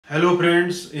Hello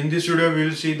friends, in this video we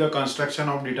will see the construction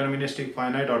of deterministic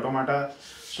finite automata.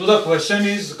 So the question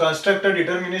is, construct a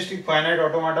deterministic finite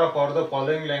automata for the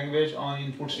following language on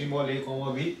input symbol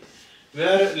a, b,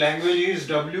 where language is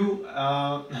w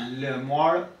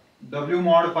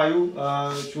mod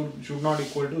 5 should not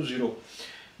equal to 0.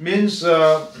 Means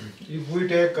if we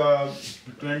take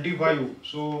 25,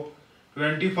 so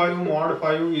 25 mod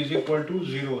 5 is equal to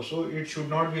 0, so it should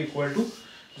not be equal to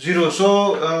 0.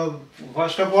 So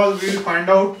first of all we will find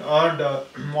out the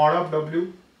mod of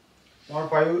w mod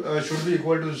 5 should be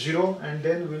equal to 0, and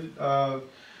then we'll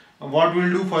what we'll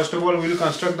do, first of all we will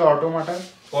construct the automata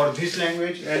for this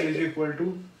language. L is equal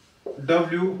to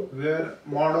w, where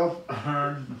mod of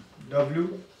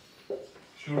w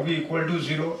should be equal to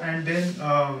 0, and then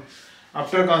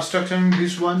after construction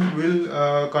this one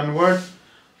will convert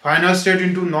final state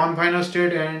into non-final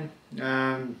state and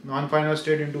non-final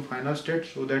state into final state,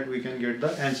 so that we can get the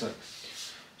answer.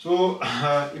 So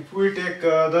if we take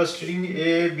the string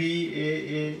a, b,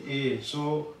 a,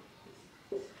 so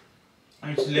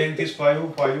its length is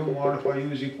 5 mod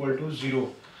 5 is equal to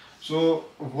 0. So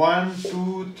 1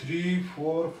 2 3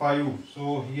 4 5.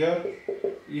 So here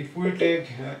if we take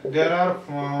there are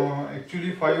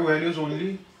actually 5 values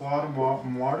only for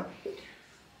mod.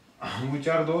 Which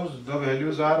are those? The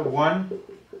values are 1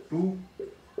 2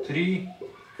 3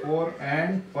 4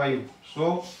 and 5.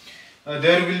 So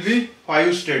there will be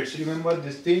 5 states. Remember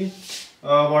this thing.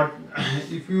 What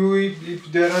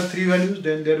if there are 3 values,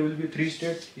 then there will be 3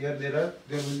 states. Here there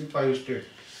will be 5 states.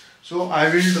 So I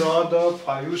will draw the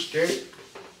 5 state.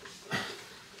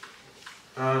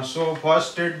 So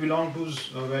first state belong to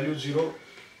value 0,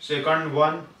 second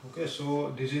 1. Okay,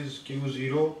 so this is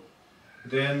q0,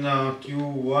 then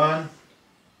q1,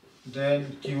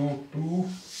 then q2,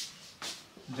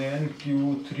 then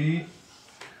q3,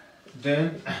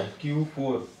 then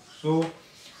q4. So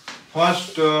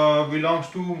first belongs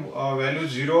to value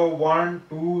 0 1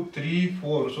 2 3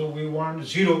 4. So we want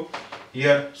 0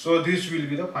 here, so this will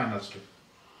be the final state.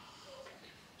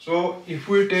 So if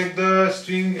we take the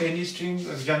string, any string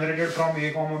generated from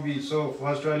a comma b, so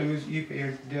first value is if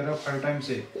a, there are 5 times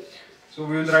a, so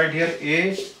we will write here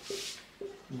a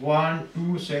 1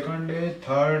 2, second a,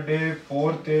 third a,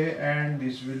 fourth a, and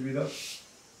this will be the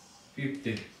fifth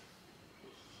a.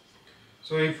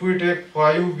 So if we take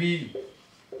 5b,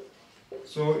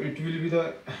 so it will be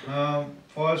the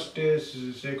first a,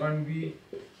 second b,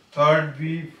 third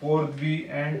b, fourth b,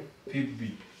 and fifth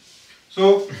b.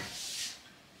 So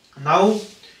now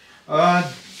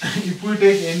if we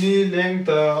take any length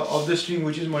of the string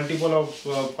which is multiple of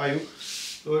 5,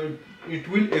 so it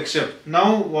will accept.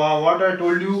 Now what I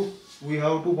told you, we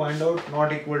have to find out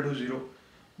not equal to 0.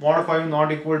 Mod 5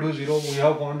 not equal to 0, we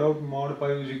have found out mod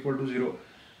 5 is equal to 0.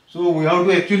 So we have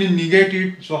to actually negate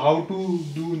it. So how to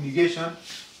do negation?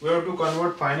 We have to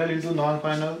convert final into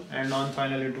non-final and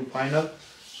non-final into final.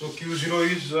 So q0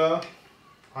 is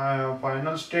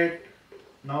final state.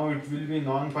 Now it will be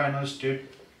non-final state,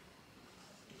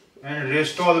 and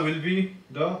rest all will be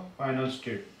the final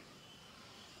state.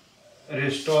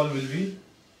 Rest all will be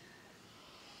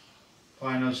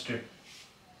final state.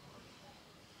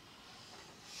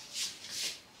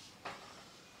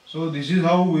 So this is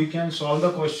how we can solve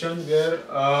the question where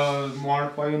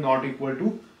mod 5 not equal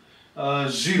to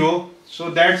 0. So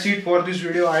that's it for this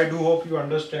video. I do hope you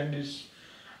understand this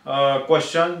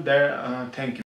question. Thank you.